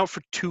even been out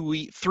for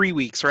 3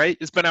 weeks, right?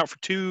 It's been out for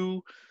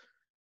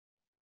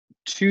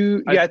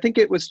I think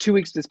it was 2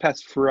 weeks this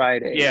past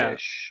Friday. Yeah.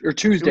 Or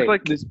Tuesday.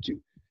 like- this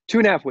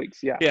 2.5 weeks.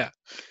 Yeah. Yeah.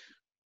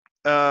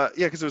 Yeah,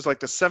 because it was like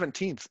the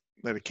 17th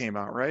that it came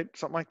out, right?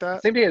 Something like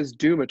that. Same day as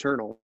Doom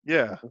Eternal.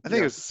 Yeah, I think Yeah,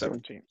 it was the so-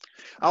 17th.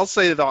 I'll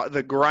say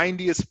the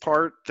grindiest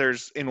part.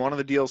 There's in one of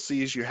the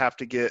DLCs you have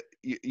to get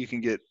you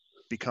can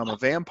become a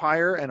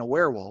vampire and a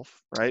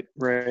werewolf, right?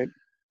 Right.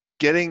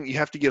 You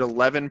have to get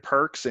 11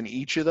 perks in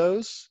each of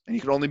those, and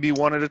you can only be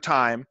one at a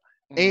time.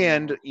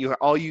 And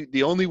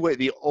the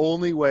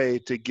only way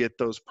to get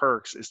those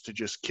perks is to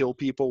just kill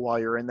people while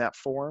you're in that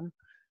form.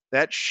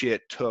 That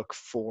shit took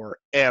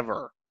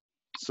forever.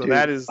 So Dude,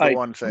 that is the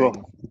one thing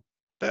well-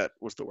 that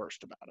was the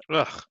worst about it.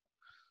 Ugh.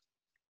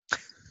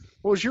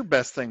 What was your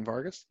best thing,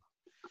 Vargas?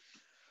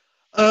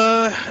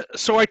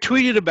 So I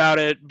tweeted about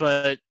it,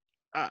 but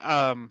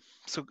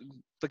so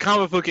the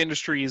comic book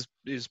industry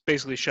is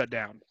basically shut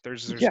down.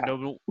 There's Yeah,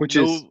 no which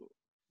no is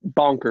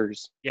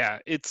bonkers. yeah,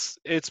 it's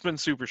been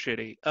super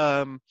shitty.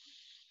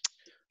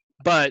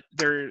 But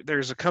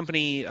there's a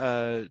company,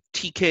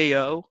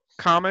 TKO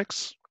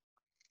Comics.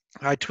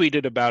 I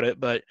tweeted about it,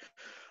 but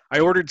I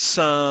ordered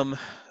some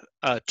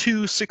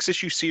 2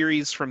 6-issue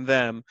series from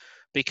them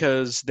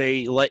because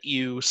they let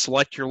you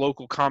select your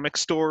local comic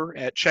store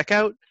at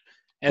checkout,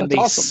 and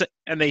That's awesome.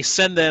 they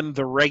send them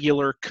the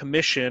regular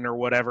commission or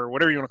whatever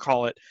you want to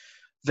call it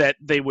that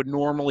they would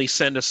normally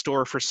send a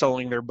store for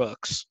selling their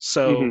books.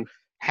 So Mhm.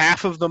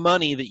 half of the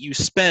money that you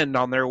spend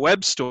on their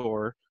web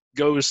store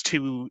goes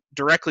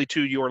directly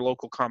to your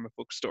local comic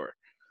book store.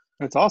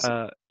 That's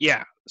awesome.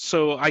 Yeah.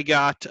 So I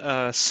got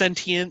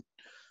Sentient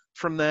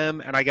from them,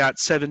 and I got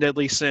Seven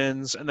Deadly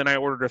Sins, and then I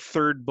ordered a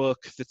third book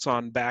that's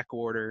on back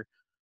order.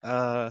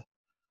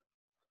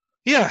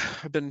 Yeah,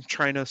 I've been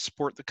trying to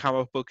support the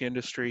comic book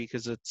industry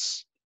because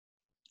it's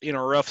in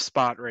a rough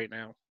spot right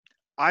now.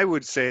 I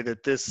would say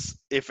that this,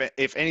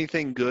 if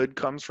anything good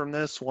comes from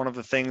this, one of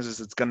the things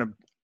is it's going to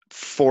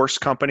force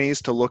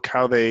companies to look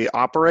how they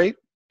operate,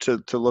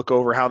 to look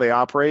over how they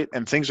operate,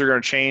 and things are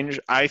going to change,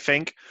 I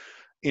think,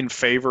 in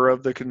favor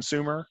of the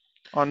consumer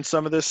on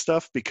some of this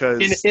stuff,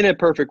 because In a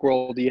perfect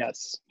world,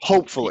 yes.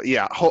 hopefully,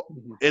 yeah.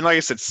 Mhm. And like I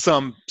said,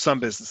 some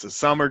businesses,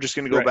 some are just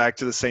going to go Right. back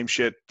to the same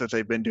shit that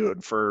they've been doing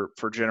for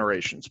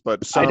generations. But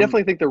I some,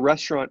 definitely think the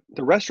restaurant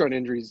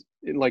industries,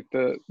 like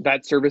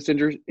that service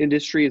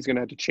industry, is going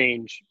to have to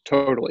change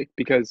totally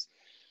because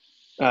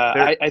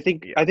There- I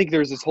think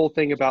there's this whole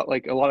thing about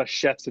like a lot of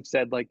chefs have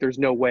said like there's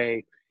no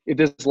way if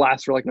this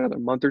lasts for like another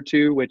month or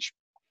two, which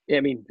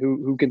I mean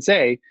who can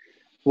say?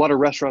 A lot of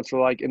restaurants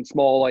are like in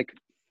small like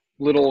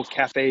little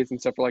cafes and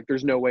stuff are like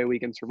there's no way we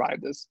can survive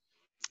this,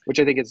 which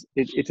I think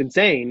it's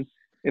insane,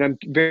 and I'm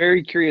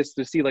very curious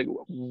to see like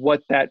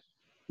what that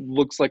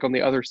looks like on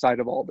the other side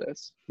of all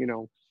this, you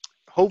know.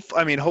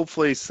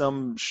 hopefully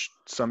some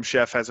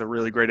chef has a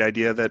really great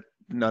idea that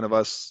none of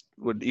us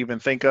would even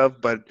think of.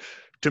 But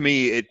to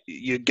me,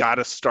 you got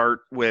to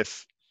start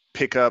with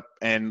pickup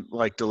and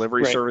like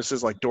delivery Right.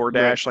 services like DoorDash.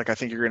 Right. Like I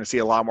think you're going to see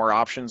a lot more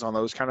options on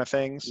those kind of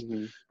things,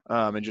 Mhm.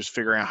 and just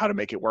figuring out how to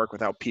make it work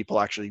without people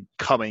actually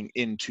coming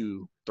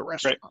into the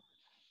restaurant.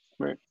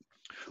 Right.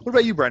 What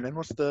about you, Brendan?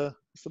 What's the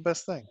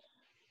best thing?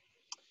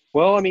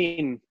 Well, I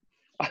mean,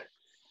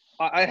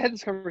 I had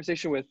this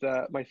conversation with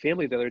my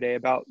family the other day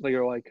about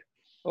they're like,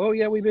 oh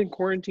yeah, we've been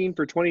quarantined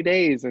for 20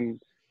 days,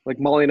 and like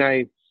Molly and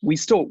I, we're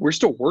still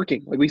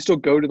working. Like we still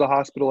go to the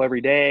hospital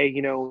every day,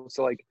 you know.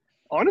 So like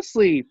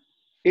honestly,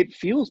 it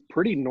feels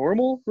pretty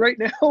normal right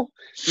now,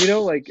 you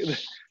know. Like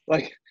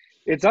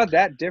it's not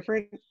that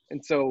different.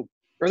 And so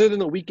other than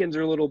the weekends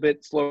are a little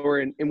bit slower,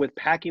 and with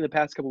packing the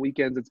past couple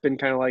weekends, it's been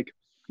kind of like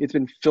it's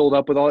been filled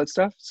up with all that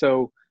stuff.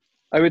 So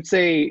I would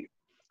say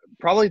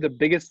probably the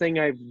biggest thing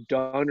I've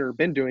done or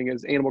been doing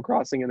is Animal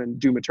Crossing and then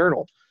Doom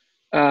Eternal.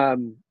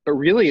 But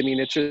really, I mean,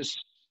 it's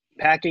just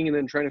packing and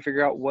then trying to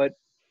figure out what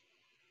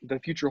the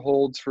future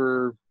holds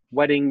for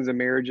weddings and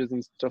marriages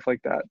and stuff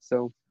like that.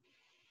 So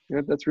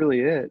that's really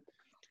it.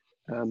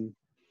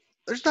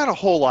 There's not a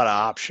whole lot of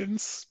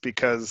options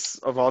because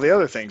of all the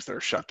other things that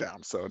are shut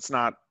down. So it's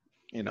not,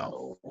 you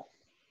know.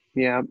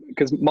 Yeah,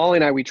 because Molly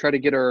and I, we tried to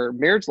get our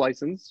marriage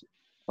license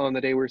on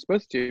the day we were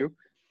supposed to,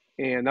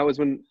 and that was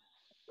when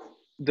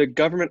the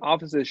government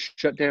offices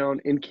shut down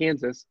in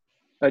Kansas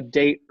a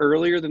day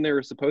earlier than they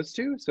were supposed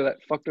to. So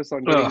that fucked us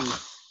on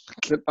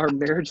getting our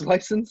marriage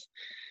license.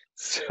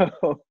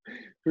 So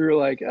we were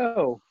like,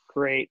 oh,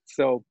 great.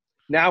 So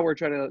now we're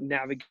trying to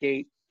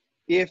navigate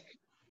if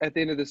at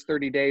the end of this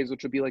 30 days,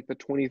 which would be like the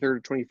 23rd or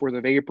 24th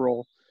of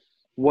April,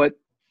 what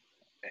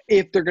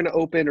if they're going to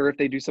open or if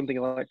they do something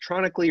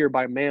electronically or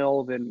by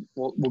mail, then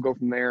we'll go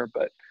from there.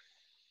 But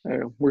I don't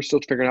know, we're still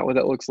figuring out what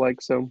that looks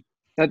like. So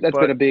that's But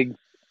been a big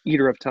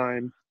eater of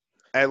time.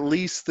 at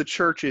least the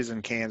churches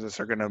in Kansas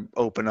are going to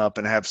open up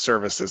and have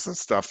services and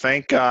stuff.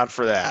 Thank God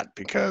for that,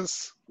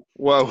 because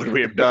what would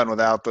we have done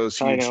without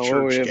those I huge know, what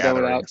would we church have done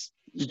without gatherings?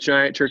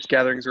 giant church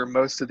gatherings where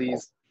most of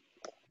these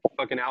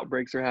fucking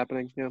outbreaks are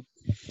happening. Yeah.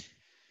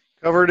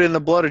 Covered in the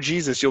blood of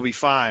Jesus, you'll be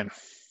fine.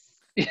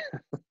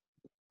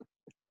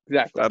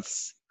 Exactly.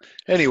 That's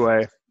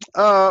anyway.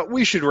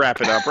 We should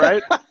wrap it up,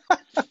 right?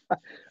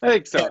 I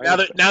think so. Now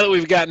that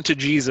we've gotten to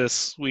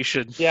Jesus, we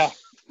should Yeah.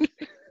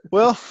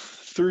 Well,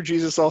 through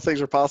Jesus, all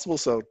things are possible.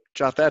 So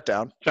jot that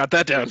down. jot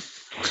that down.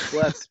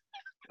 Bless.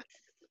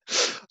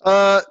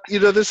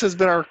 This has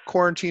been our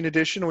quarantine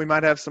edition. We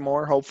might have some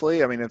more,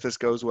 hopefully. I mean, if this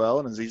goes well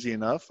and is easy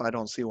enough, I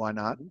don't see why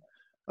not.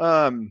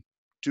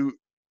 Do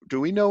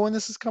we know when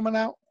this is coming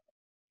out?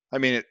 I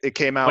mean, it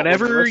came out when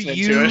Whenever listening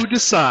to you it.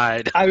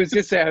 decide. I was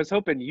gonna say I was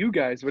hoping you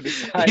guys would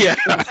decide. Yeah.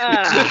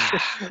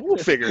 We'll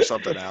figure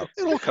something out.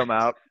 It'll come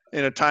out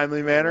in a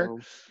timely manner.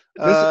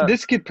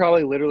 This could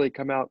probably literally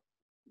come out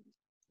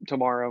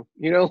tomorrow.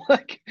 You know,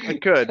 like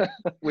It could.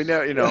 We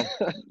know.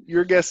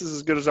 Your guess is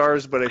as good as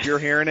ours. But if you're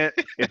hearing it,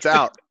 it's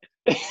out.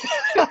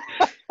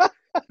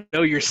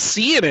 No, you're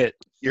seeing it.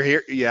 You're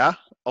here, yeah.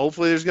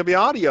 Hopefully, there's gonna be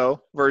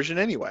audio version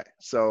anyway.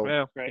 So,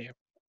 Well, Right.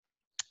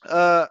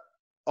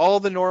 all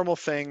the normal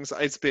things.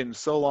 It's been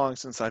so long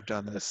since I've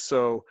done this.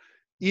 So,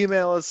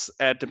 email us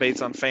at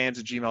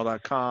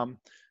debatesonfans@gmail.com.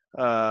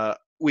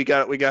 We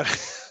got.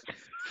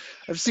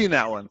 I've seen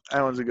that one.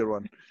 That one's a good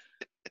one.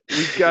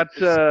 We got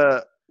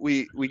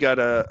we got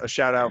a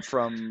shout out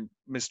from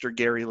Mr.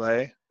 Gary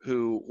Lay,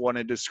 who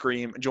wanted to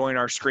join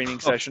our screening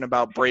session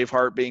about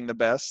Braveheart being the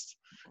best.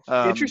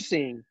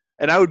 Interesting.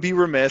 And I would be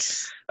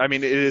remiss. I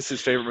mean, it is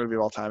his favorite movie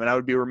of all time, and I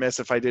would be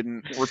remiss if I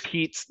didn't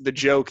repeat the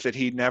joke that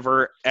he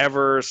never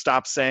ever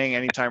stops saying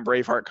anytime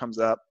Braveheart comes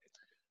up.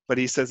 But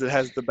he says it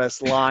has the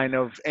best line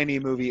of any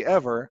movie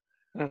ever.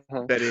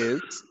 Uh-huh. That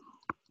is,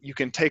 you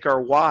can take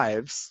our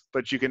wives,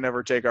 but you can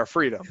never take our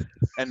freedom.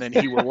 And then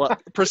he will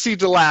proceed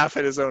to laugh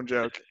at his own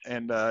joke.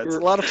 And it's a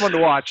lot of fun to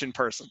watch in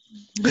person.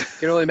 You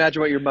can only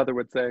imagine what your mother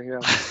would say. Yeah.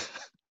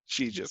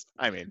 She just,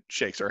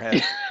 shakes her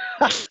head.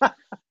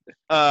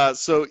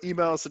 So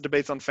email us at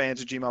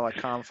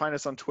debatesonfans@gmail.com. Find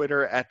us on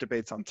Twitter at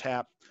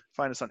debatesontap.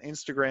 Find us on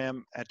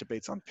Instagram at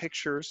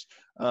debatesonpictures.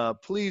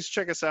 Please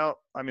check us out.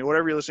 I mean,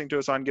 whatever you're listening to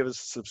us on, give us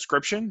a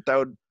subscription. That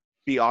would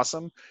be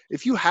awesome.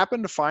 If you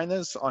happen to find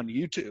this on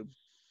YouTube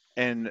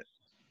and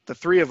the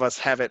three of us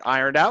have it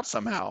ironed out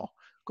somehow,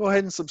 go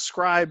ahead and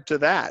subscribe to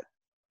that.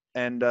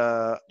 And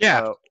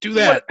do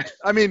that.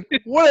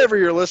 Whatever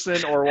you're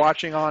listening or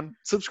watching on,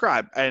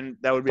 subscribe, and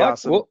that would be Fuck,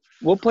 awesome.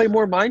 We'll play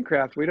more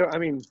Minecraft. We don't. I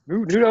mean,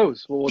 who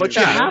knows? What we'll But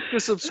do. you have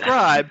to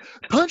subscribe.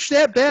 Punch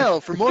that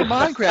bell for more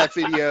Minecraft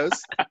videos.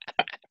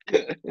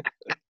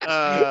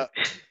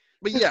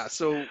 But yeah,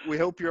 so we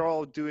hope you're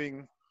all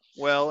doing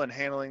well and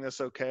handling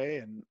this okay.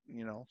 And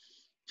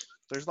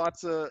there's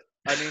lots of.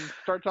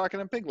 Start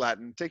talking in Pig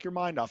Latin. Take your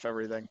mind off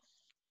everything.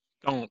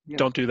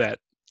 Don't do that.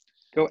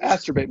 Go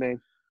astrobate, man.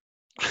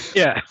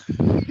 Yeah.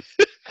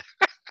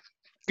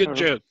 Good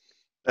joke.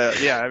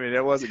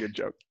 It was a good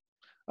joke.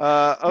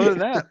 Other than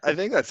that, I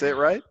think that's it,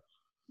 right?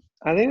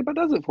 I think that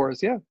does it for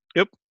us. Yeah.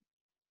 Yep.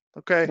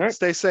 Okay. All right.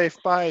 Stay safe.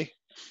 Bye.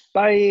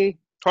 Bye.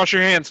 Wash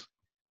your hands.